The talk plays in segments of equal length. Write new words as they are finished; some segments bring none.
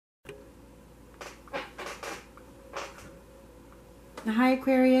Hi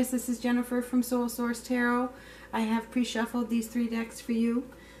Aquarius, this is Jennifer from Soul Source Tarot. I have pre-shuffled these 3 decks for you.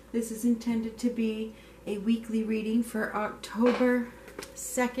 This is intended to be a weekly reading for October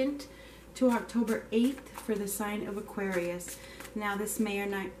 2nd to October 8th for the sign of Aquarius. Now this may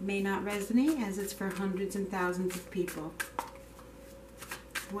or may not resonate, as it's for hundreds and thousands of people.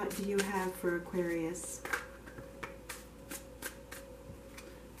 What do you have for Aquarius?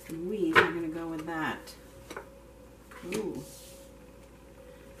 We are going to go with that. Ooh.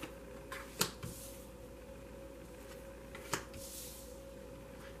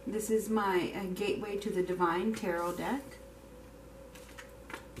 This is my Gateway to the Divine Tarot deck.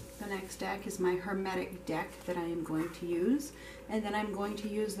 The next deck is my Hermetic deck that I am going to use. And then I'm going to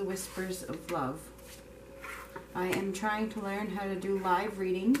use the Whispers of Love. I am trying to learn how to do live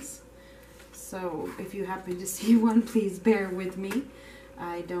readings. So if you happen to see one, please bear with me.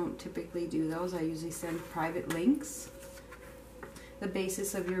 I don't typically do those. I usually send private links. The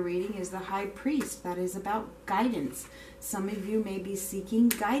basis of your reading is the High Priest. That is about guidance. Some of you may be seeking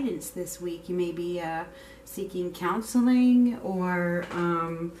guidance this week. You may be seeking counseling or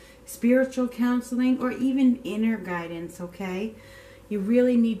spiritual counseling or even inner guidance, okay? You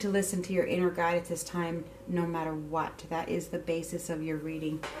really need to listen to your inner guide at this time, no matter what. That is the basis of your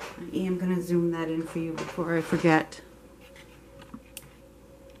reading. I am going to zoom that in for you before I forget.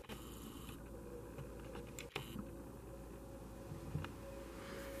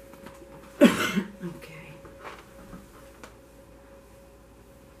 Okay.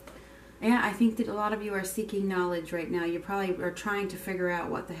 Yeah, I think that a lot of you are seeking knowledge right now. You probably are trying to figure out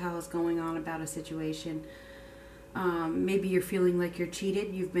what the hell is going on about a situation. Maybe you're feeling like you're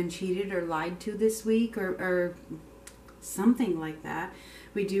cheated. You've been cheated or lied to this week or something like that.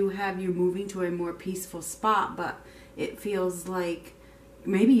 We do have you moving to a more peaceful spot, but it feels like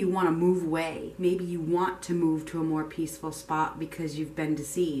maybe you want to move away. Maybe you want to move to a more peaceful spot because you've been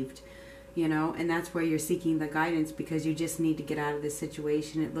deceived. You know, and that's where you're seeking the guidance, because you just need to get out of this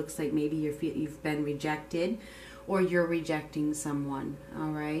situation. It looks like maybe you've been rejected, or you're rejecting someone,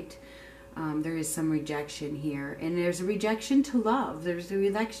 all right? There is some rejection here. And there's a rejection to love. There's a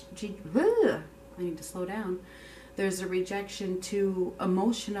rejection... I need to slow down. There's a rejection to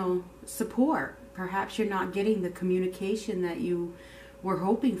emotional support. Perhaps you're not getting the communication that you were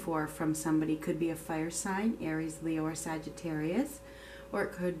hoping for from somebody. Could be a fire sign, Aries, Leo, or Sagittarius. Or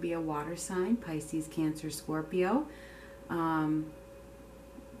it could be a water sign, Pisces, Cancer, Scorpio. Could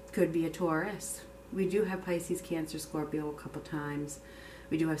be a Taurus. We do have Pisces, Cancer, Scorpio a couple times.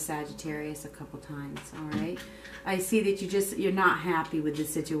 We do have Sagittarius a couple times, all right? I see that you're not happy with the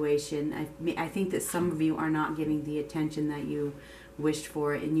situation. I think that some of you are not getting the attention that you wished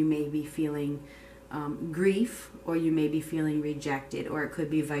for, and you may be feeling grief, or you may be feeling rejected, or it could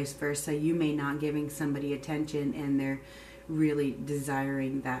be vice versa. You may not giving somebody attention, and they're really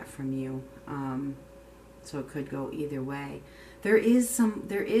desiring that from you. So it could go either way. There is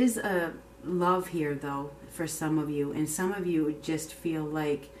a love here though for some of you, and some of you just feel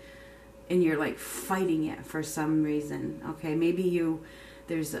like, and you're like fighting it for some reason. Okay, maybe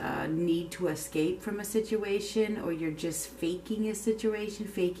there's a need to escape from a situation, or you're just faking a situation,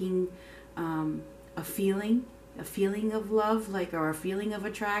 faking a feeling of love, like, or a feeling of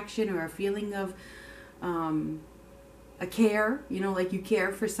attraction, or a feeling of a care, you know, like you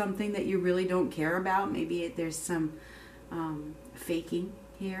care for something that you really don't care about. Maybe there's some faking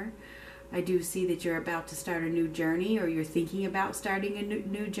here. I do see that you're about to start a new journey, or you're thinking about starting a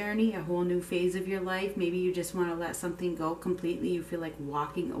new journey, a whole new phase of your life. Maybe you just want to let something go completely. You feel like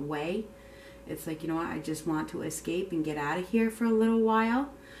walking away. It's like, you know what, I just want to escape and get out of here for a little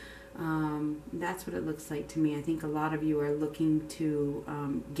while. That's what it looks like to me. I think a lot of you are looking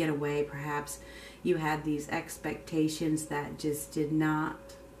to get away. Perhaps you had these expectations that just did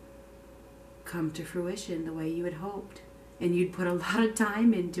not come to fruition the way you had hoped, and you'd put a lot of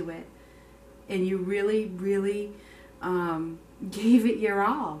time into it, and you really, really gave it your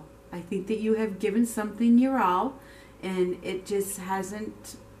all. I think that you have given something your all, and it just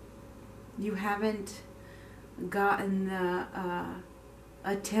hasn't, you haven't gotten the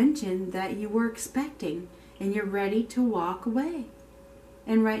attention that you were expecting, and you're ready to walk away.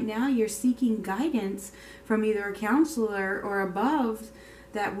 And right now you're seeking guidance from either a counselor or above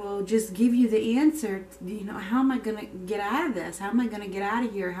that will just give you the answer. You know, how am I going to get out of this? How am I going to get out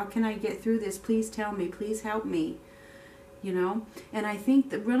of here? How can I get through this? Please tell me. Please help me. You know, and I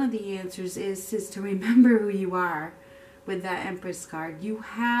think that one of the answers is to remember who you are. With that Empress card, you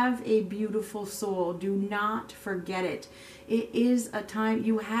have a beautiful soul. Do not forget it. It is a time,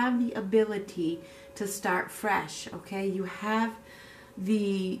 you have the ability to start fresh, okay? You have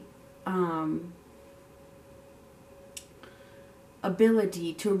the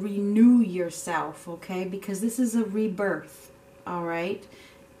ability to renew yourself, okay? Because this is a rebirth, all right?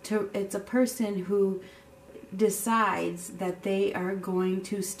 It's a person who decides that they are going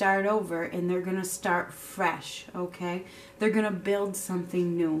to start over and they're going to start fresh, okay? They're going to build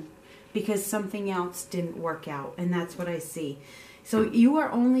something new because something else didn't work out, and that's what I see. So you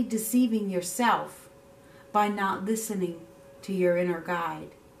are only deceiving yourself by not listening to your inner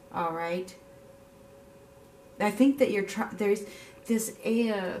guide, all right? I think that there's this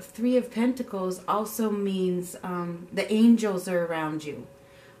Three of Pentacles also means the angels are around you.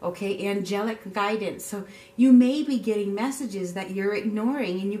 Okay, angelic guidance. So you may be getting messages that you're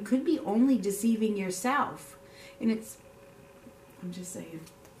ignoring, and you could be only deceiving yourself. And I'm just saying.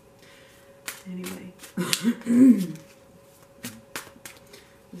 Anyway.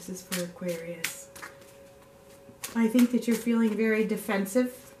 This is for Aquarius. I think that you're feeling very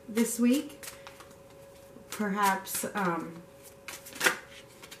defensive this week. Perhaps,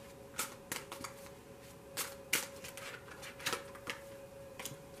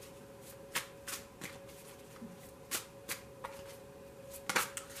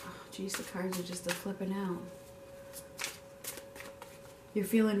 geez, the cards are just flipping out. You're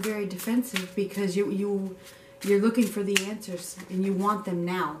feeling very defensive because you're looking for the answers and you want them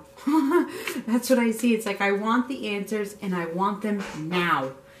now. That's what I see. It's like, I want the answers and I want them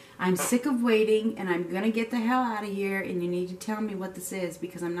now. I'm sick of waiting and I'm going to get the hell out of here, and you need to tell me what this is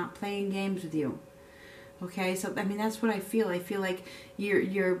because I'm not playing games with you. Okay, so I mean, that's what I feel. I feel like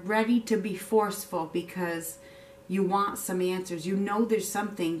you're ready to be forceful because you want some answers. You know there's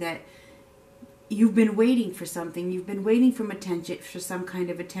something that you've been waiting for, something. You've been waiting for attention, for some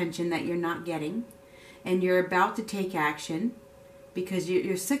kind of attention that you're not getting, and you're about to take action because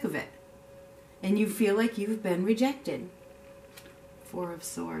you're sick of it and you feel like you've been rejected. Four of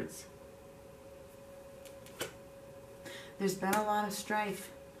Swords. There's been a lot of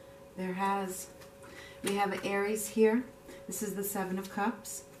strife. There has. We have Aries here. This is the Seven of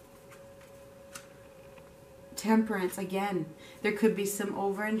Cups. Temperance, again. There could be some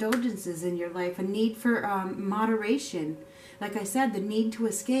overindulgences in your life. A need for moderation. Like I said, the need to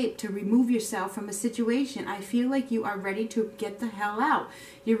escape, to remove yourself from a situation. I feel like you are ready to get the hell out.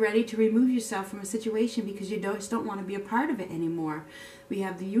 You're ready to remove yourself from a situation because you just don't want to be a part of it anymore. We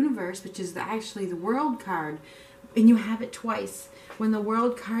have the Universe, which is actually the World card. And you have it twice. When the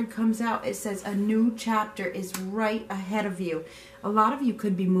World card comes out, it says a new chapter is right ahead of you. A lot of you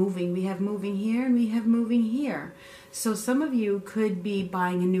could be moving. We have moving here and we have moving here. So some of you could be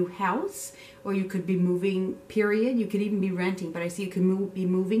buying a new house, or you could be moving, period. You could even be renting, but I see you could be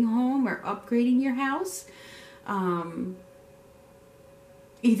moving home or upgrading your house.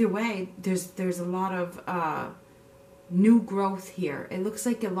 Either way, there's a lot of new growth here. It looks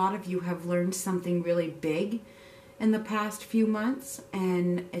like a lot of you have learned something really big in the past few months,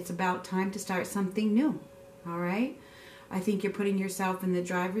 and it's about time to start something new. All right? I think you're putting yourself in the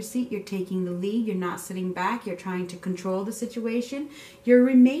driver's seat. You're taking the lead. You're not sitting back. You're trying to control the situation. You're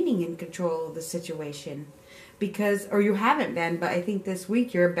remaining in control of the situation. Because, or you haven't been, but I think this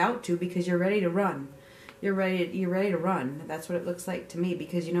week you're about to, because you're ready to run. You're ready to run. That's what it looks like to me,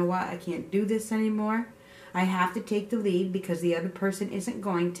 because you know what? I can't do this anymore. I have to take the lead because the other person isn't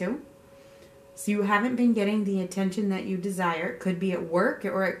going to. So you haven't been getting the attention that you desire. It could be at work,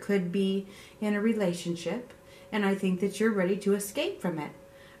 or it could be in a relationship. And I think that you're ready to escape from it.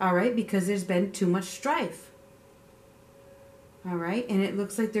 All right? Because there's been too much strife. All right? And it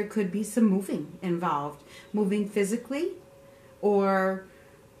looks like there could be some moving involved. Moving physically, or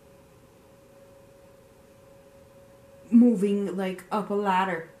moving like up a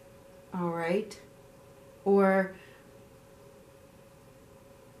ladder. All right? Or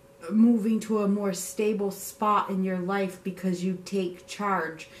moving to a more stable spot in your life because you take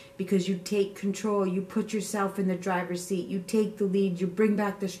charge, because you take control, you put yourself in the driver's seat, you take the lead, you bring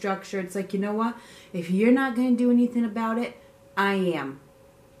back the structure. It's like, you know what? If you're not going to do anything about it, I am.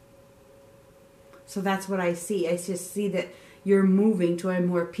 So that's what I see. I just see that you're moving to a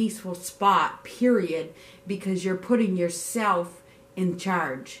more peaceful spot, period, because you're putting yourself in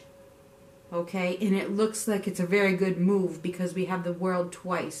charge. Okay, and it looks like it's a very good move because we have the World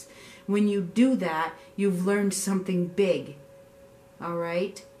twice. When you do that, you've learned something big. All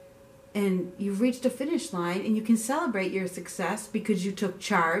right? And you've reached a finish line, and you can celebrate your success because you took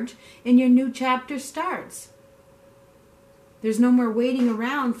charge and your new chapter starts. There's no more waiting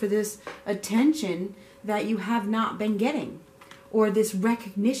around for this attention that you have not been getting, or this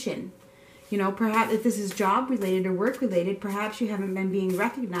recognition. You know, perhaps if this is job related or work related, perhaps you haven't been being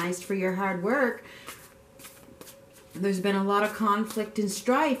recognized for your hard work. There's been a lot of conflict and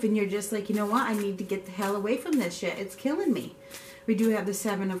strife, and you're just like, you know what? I need to get the hell away from this shit. It's killing me. We do have the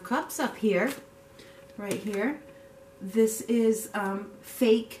Seven of Cups up here, right here. This is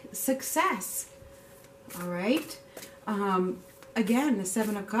fake success. All right. Again, the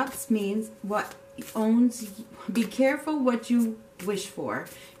Seven of Cups means what owns. Be careful what you wish for.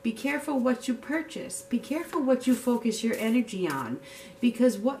 Be careful what you purchase. Be careful what you focus your energy on,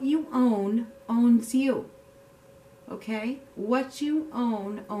 because what you own owns you. Okay? What you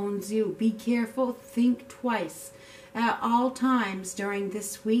own owns you. Be careful. Think twice. At all times during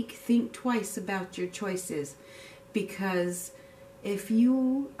this week, think twice about your choices, because if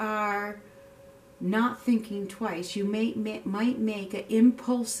you are not thinking twice, you might make an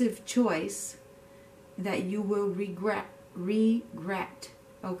impulsive choice that you will regret.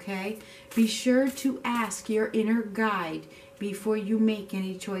 Okay? Be sure to ask your inner guide before you make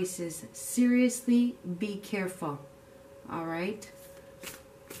any choices. Seriously, be careful. All right?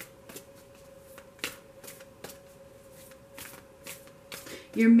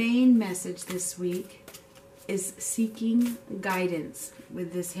 Your main message this week is seeking guidance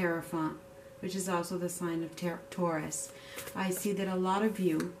with this Hierophant, which is also the sign of Taurus. I see that a lot of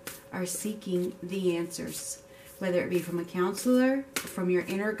you are seeking the answers, whether it be from a counselor, from your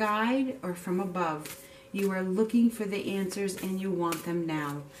inner guide, or from above. You are looking for the answers and you want them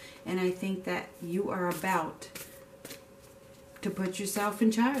now. And I think that you are about to put yourself in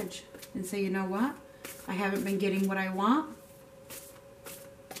charge and say, you know what? I haven't been getting what I want.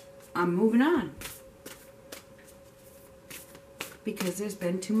 I'm moving on. Because there's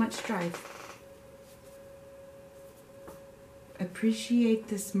been too much strife. Appreciate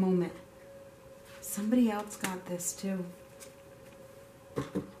this moment. Somebody else got this too.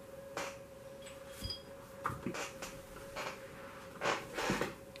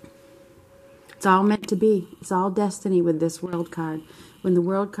 It's all meant to be. It's all destiny with this World card. When the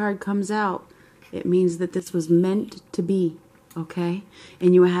World card comes out, it means that this was meant to be. Okay?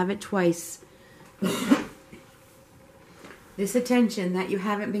 And you have it twice. This attention that you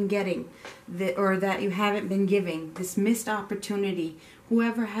haven't been getting, or that you haven't been giving, this missed opportunity,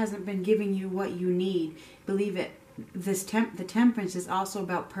 whoever hasn't been giving you what you need, believe it. The temperance is also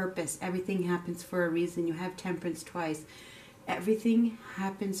about purpose. Everything happens for a reason. You have temperance twice. Everything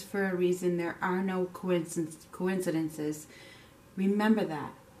happens for a reason. There are no coincidences. Remember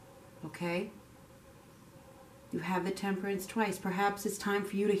that. Okay? You have the temperance twice. Perhaps it's time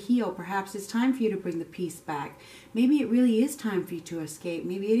for you to heal. Perhaps it's time for you to bring the peace back. Maybe it really is time for you to escape.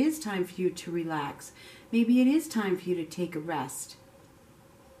 Maybe it is time for you to relax. Maybe it is time for you to take a rest.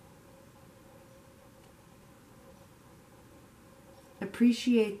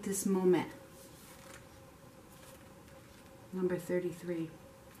 Appreciate this moment. Number 33.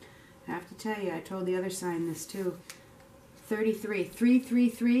 I have to tell you, I told the other sign this too. 33.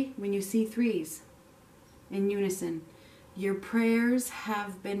 333, when you see threes in unison. Your prayers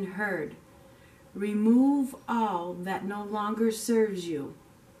have been heard. Remove all that no longer serves you.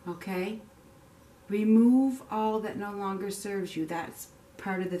 Okay? Remove all that no longer serves you. That's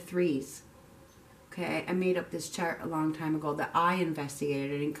part of the threes. Okay? I made up this chart a long time ago that I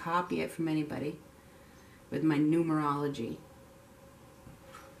investigated. I didn't copy it from anybody with my numerology.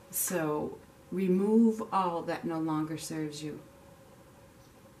 So, remove all that no longer serves you.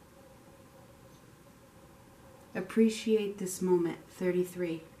 Appreciate this moment.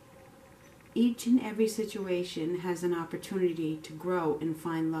 33. Each and every situation has an opportunity to grow and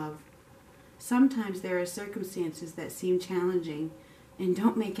find love. Sometimes there are circumstances that seem challenging and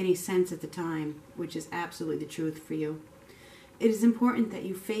don't make any sense at the time, which is absolutely the truth for you. It is important that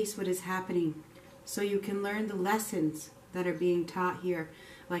you face what is happening so you can learn the lessons that are being taught here.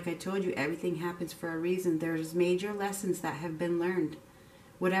 Like I told you, everything happens for a reason. There's major lessons that have been learned.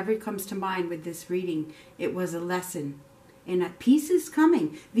 Whatever comes to mind with this reading, it was a lesson. And a peace is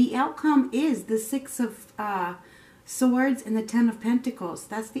coming. The outcome is the Six of Swords and the Ten of Pentacles.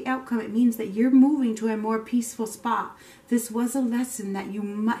 That's the outcome. It means that you're moving to a more peaceful spot. This was a lesson that you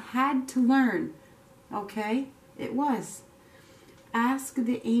had to learn. Okay? It was. Ask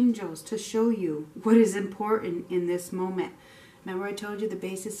the angels to show you what is important in this moment. Remember I told you the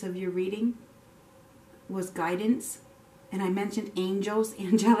basis of your reading was guidance? And I mentioned angels,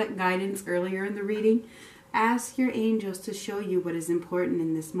 angelic guidance earlier in the reading. Ask your angels to show you what is important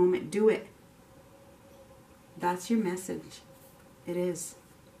in this moment. Do it. That's your message. It is.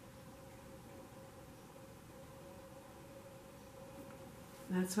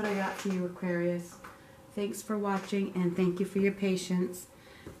 That's what I got for you, Aquarius. Thanks for watching, and thank you for your patience.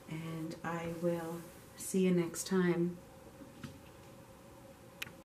 And I will see you next time.